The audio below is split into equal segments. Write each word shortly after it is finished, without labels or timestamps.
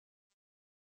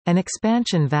An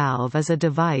expansion valve is a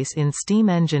device in steam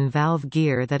engine valve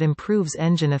gear that improves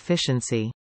engine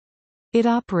efficiency. It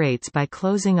operates by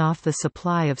closing off the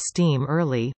supply of steam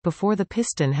early, before the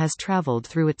piston has traveled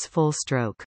through its full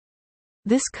stroke.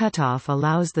 This cutoff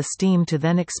allows the steam to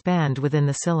then expand within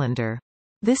the cylinder.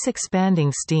 This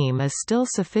expanding steam is still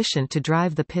sufficient to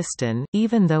drive the piston,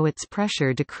 even though its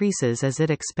pressure decreases as it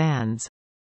expands.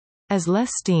 As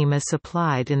less steam is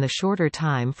supplied in the shorter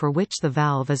time for which the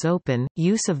valve is open,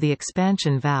 use of the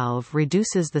expansion valve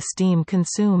reduces the steam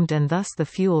consumed and thus the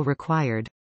fuel required.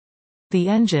 The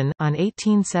engine, on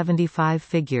 1875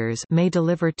 figures, may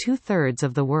deliver 2/3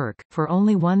 of the work, for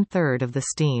only 1/3 of the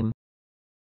steam.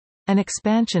 An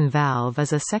expansion valve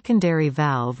is a secondary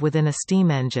valve within a steam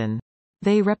engine.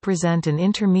 They represent an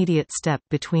intermediate step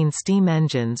between steam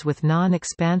engines with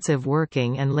non-expansive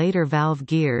working and later valve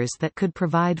gears that could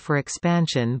provide for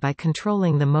expansion by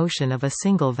controlling the motion of a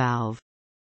single valve.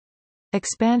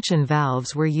 Expansion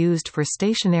valves were used for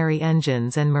stationary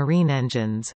engines and marine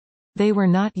engines. They were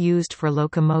not used for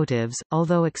locomotives,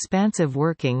 although expansive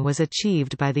working was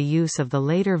achieved by the use of the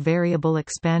later variable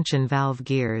expansion valve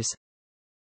gears.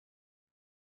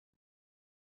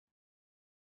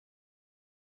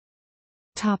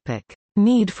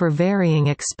 Need for varying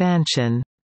expansion.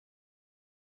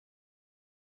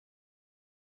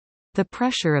 The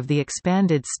pressure of the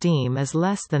expanded steam is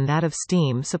less than that of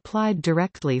steam supplied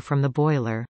directly from the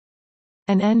boiler.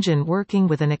 An engine working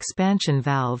with an expansion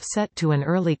valve set to an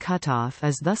early cutoff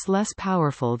is thus less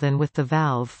powerful than with the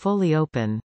valve fully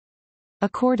open.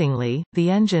 Accordingly,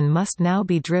 the engine must now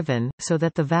be driven, so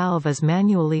that the valve is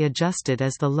manually adjusted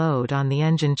as the load on the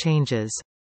engine changes.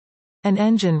 An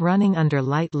engine running under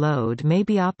light load may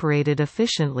be operated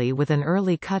efficiently with an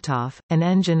early cutoff, an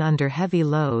engine under heavy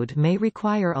load may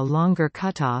require a longer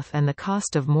cutoff and the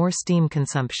cost of more steam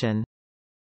consumption.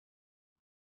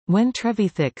 When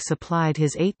Trevithick supplied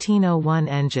his 1801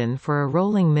 engine for a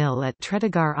rolling mill at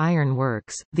Tredegar Iron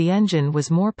Works, the engine was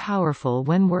more powerful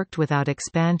when worked without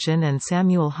expansion, and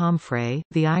Samuel Homfray,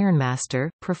 the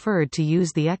ironmaster, preferred to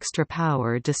use the extra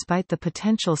power despite the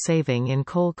potential saving in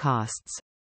coal costs.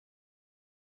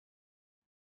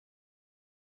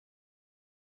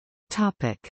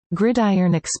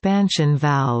 Gridiron expansion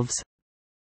valves.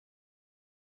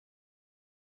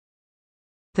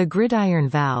 The gridiron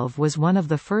valve was one of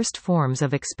the first forms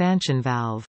of expansion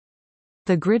valve.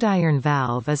 The gridiron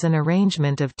valve is an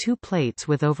arrangement of two plates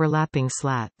with overlapping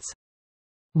slats.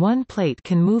 One plate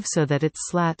can move so that its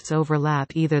slats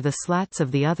overlap either the slats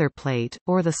of the other plate,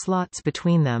 or the slots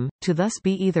between them, to thus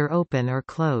be either open or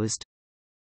closed.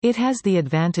 It has the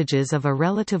advantages of a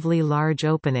relatively large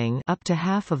opening, up to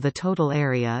half of the total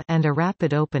area, and a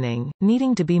rapid opening,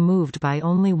 needing to be moved by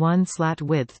only one slat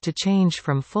width to change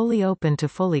from fully open to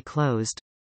fully closed.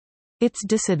 Its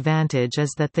disadvantage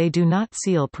is that they do not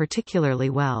seal particularly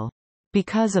well.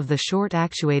 Because of the short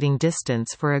actuating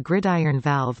distance for a gridiron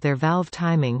valve, their valve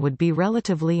timing would be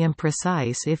relatively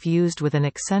imprecise if used with an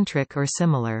eccentric or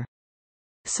similar.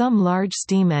 Some large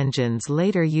steam engines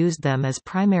later used them as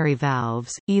primary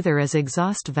valves, either as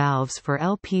exhaust valves for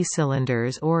LP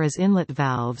cylinders or as inlet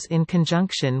valves in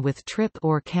conjunction with trip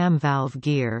or cam valve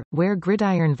gear. Where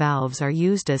gridiron valves are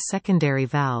used as secondary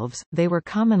valves, they were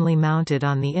commonly mounted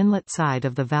on the inlet side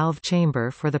of the valve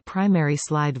chamber for the primary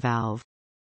slide valve.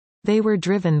 They were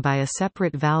driven by a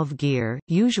separate valve gear,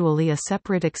 usually a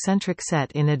separate eccentric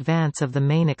set in advance of the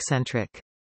main eccentric.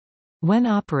 When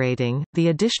operating, the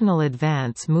additional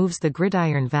advance moves the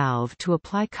gridiron valve to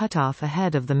apply cutoff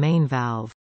ahead of the main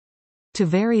valve. To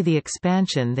vary the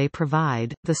expansion they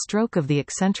provide, the stroke of the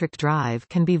eccentric drive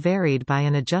can be varied by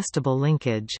an adjustable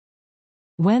linkage.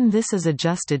 When this is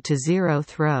adjusted to zero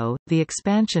throw, the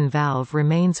expansion valve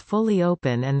remains fully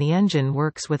open and the engine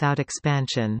works without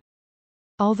expansion.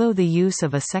 Although the use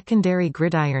of a secondary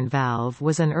gridiron valve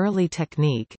was an early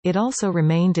technique, it also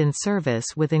remained in service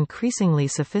with increasingly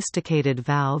sophisticated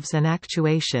valves and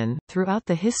actuation, throughout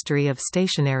the history of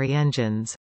stationary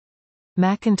engines.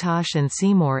 Macintosh and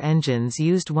Seymour engines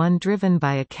used one driven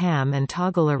by a cam and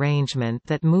toggle arrangement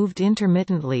that moved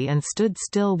intermittently and stood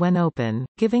still when open,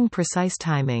 giving precise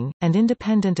timing, and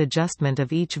independent adjustment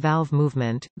of each valve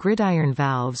movement. Gridiron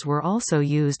valves were also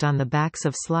used on the backs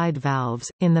of slide valves,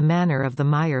 in the manner of the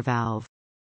Meyer valve.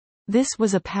 This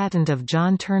was a patent of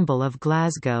John Turnbull of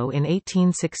Glasgow in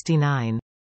 1869.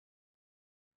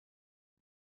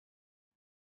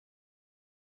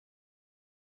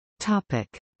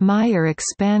 Meyer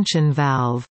expansion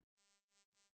valve.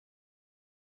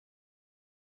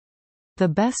 The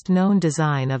best-known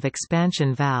design of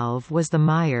expansion valve was the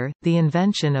Meyer, the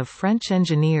invention of French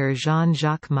engineer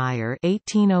Jean-Jacques Meyer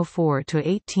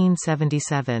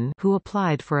 (1804–1877), who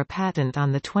applied for a patent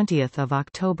on 20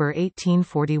 October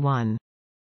 1841.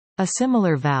 A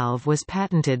similar valve was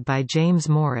patented by James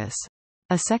Morris.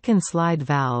 A second slide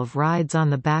valve rides on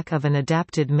the back of an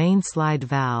adapted main slide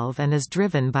valve and is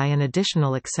driven by an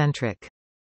additional eccentric.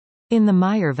 In the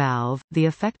Meyer valve, the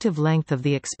effective length of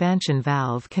the expansion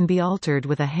valve can be altered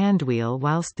with a handwheel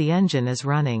whilst the engine is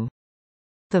running.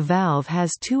 The valve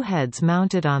has two heads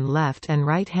mounted on left and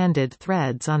right-handed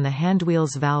threads on the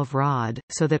handwheel's valve rod,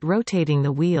 so that rotating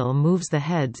the wheel moves the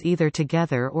heads either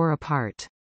together or apart.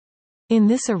 In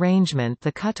this arrangement,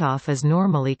 the cutoff is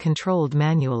normally controlled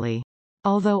manually.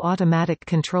 Although automatic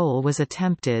control was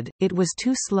attempted, it was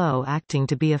too slow-acting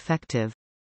to be effective.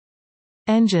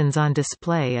 Engines on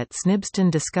display at Snibston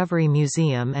Discovery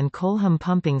Museum and Coleham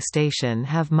Pumping Station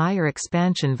have Meyer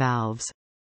expansion valves.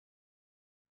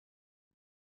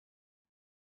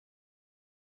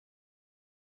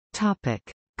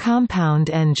 Topic: Compound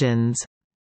engines.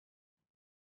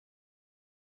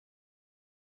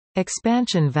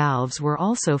 Expansion valves were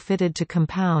also fitted to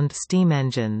compound steam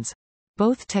engines.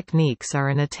 Both techniques are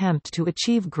an attempt to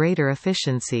achieve greater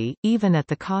efficiency, even at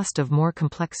the cost of more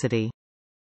complexity.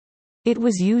 It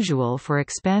was usual for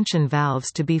expansion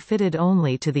valves to be fitted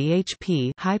only to the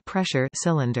HP high-pressure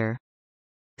cylinder.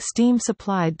 Steam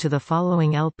supplied to the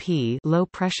following LP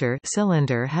low-pressure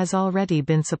cylinder has already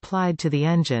been supplied to the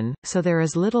engine, so there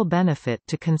is little benefit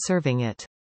to conserving it.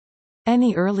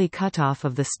 Any early cutoff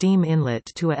of the steam inlet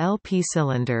to a LP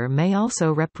cylinder may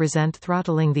also represent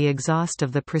throttling the exhaust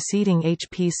of the preceding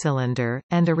HP cylinder,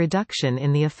 and a reduction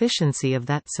in the efficiency of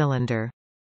that cylinder.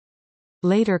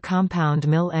 Later compound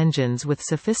mill engines with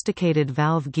sophisticated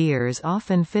valve gears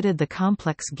often fitted the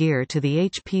complex gear to the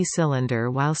HP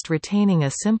cylinder whilst retaining a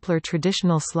simpler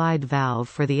traditional slide valve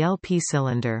for the LP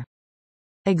cylinder.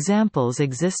 Examples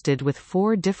existed with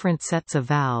 4 different sets of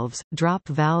valves: drop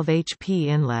valve HP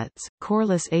inlets,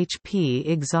 coreless HP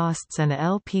exhausts and a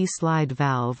LP slide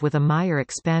valve with a Meyer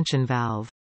expansion valve.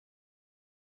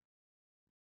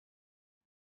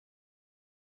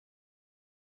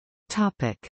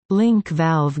 Topic: Link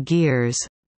valve gears.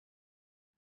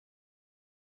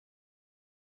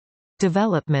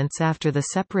 Developments after the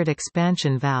separate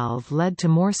expansion valve led to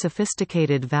more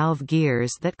sophisticated valve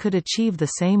gears that could achieve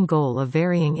the same goal of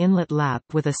varying inlet lap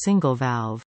with a single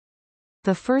valve.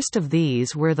 The first of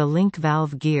these were the link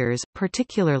valve gears,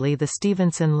 particularly the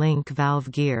Stephenson link valve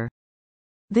gear.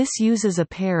 This uses a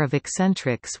pair of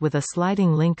eccentrics with a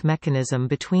sliding link mechanism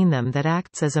between them that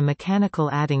acts as a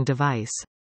mechanical adding device.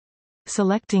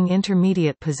 Selecting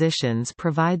intermediate positions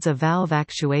provides a valve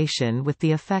actuation with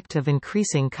the effect of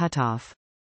increasing cutoff.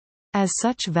 As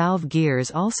such, valve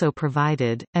gears also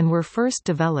provided, and were first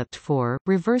developed for,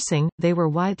 reversing. They were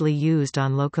widely used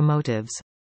on locomotives.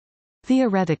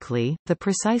 Theoretically, the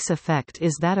precise effect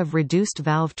is that of reduced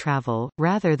valve travel,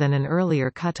 rather than an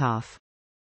earlier cutoff.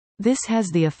 This has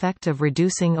the effect of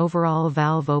reducing overall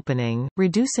valve opening,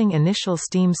 reducing initial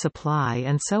steam supply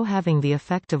and so having the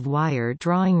effect of wire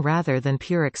drawing rather than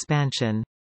pure expansion.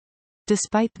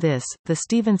 Despite this, the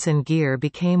Stephenson gear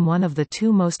became one of the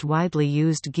 2 most widely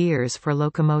used gears for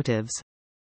locomotives.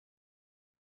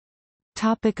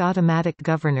 Automatic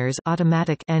governors.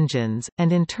 Automatic engines,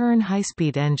 and in turn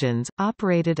high-speed engines,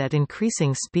 operated at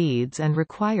increasing speeds and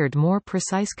required more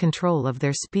precise control of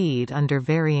their speed under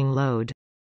varying load.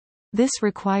 This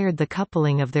required the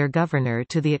coupling of their governor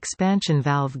to the expansion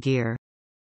valve gear.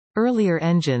 Earlier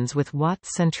engines with Watt's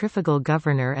centrifugal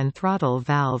governor and throttle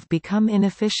valve become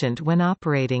inefficient when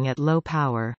operating at low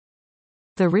power.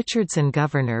 The Richardson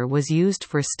governor was used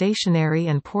for stationary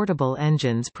and portable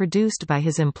engines produced by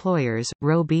his employers,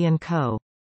 Roby & Co.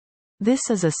 This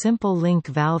is a simple link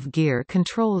valve gear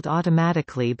controlled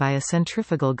automatically by a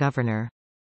centrifugal governor.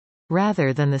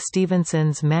 Rather than the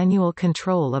Stephenson's manual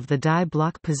control of the die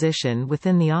block position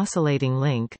within the oscillating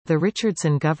link, the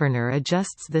Richardson governor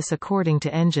adjusts this according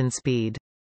to engine speed.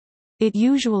 It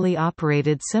usually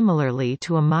operated similarly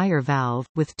to a Meyer valve,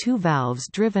 with 2 valves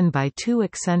driven by 2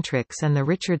 eccentrics and the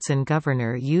Richardson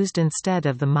governor used instead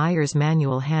of the Meyer's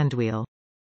manual handwheel.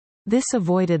 This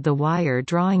avoided the wire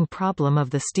drawing problem of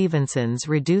the Stephenson's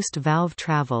reduced valve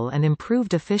travel and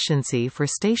improved efficiency for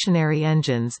stationary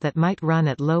engines that might run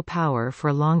at low power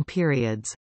for long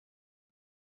periods.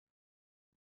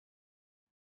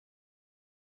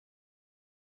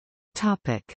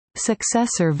 Topic: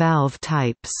 Successor valve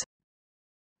types.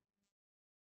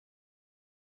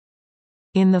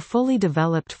 In the fully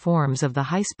developed forms of the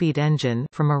high-speed engine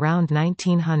from around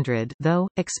 1900, though,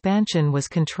 expansion was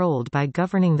controlled by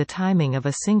governing the timing of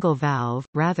a single valve,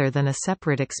 rather than a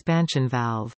separate expansion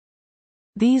valve.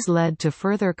 These led to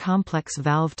further complex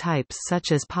valve types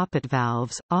such as poppet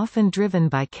valves, often driven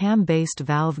by cam-based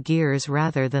valve gears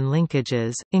rather than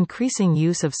linkages. Increasing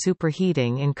use of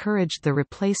superheating encouraged the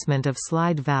replacement of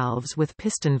slide valves with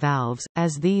piston valves,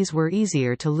 as these were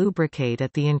easier to lubricate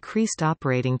at the increased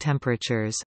operating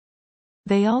temperatures.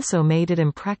 They also made it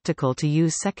impractical to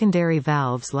use secondary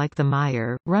valves like the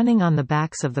Meyer, running on the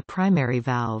backs of the primary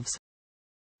valves.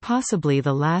 Possibly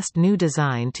the last new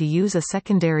design to use a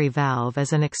secondary valve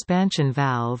as an expansion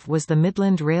valve was the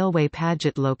Midland Railway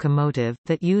Paget locomotive,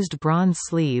 that used bronze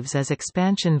sleeves as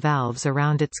expansion valves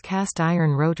around its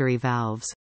cast-iron rotary valves.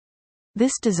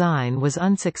 This design was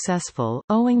unsuccessful,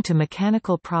 owing to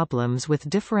mechanical problems with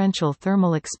differential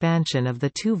thermal expansion of the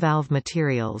two valve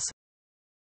materials.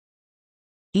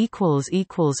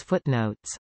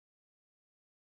 Footnotes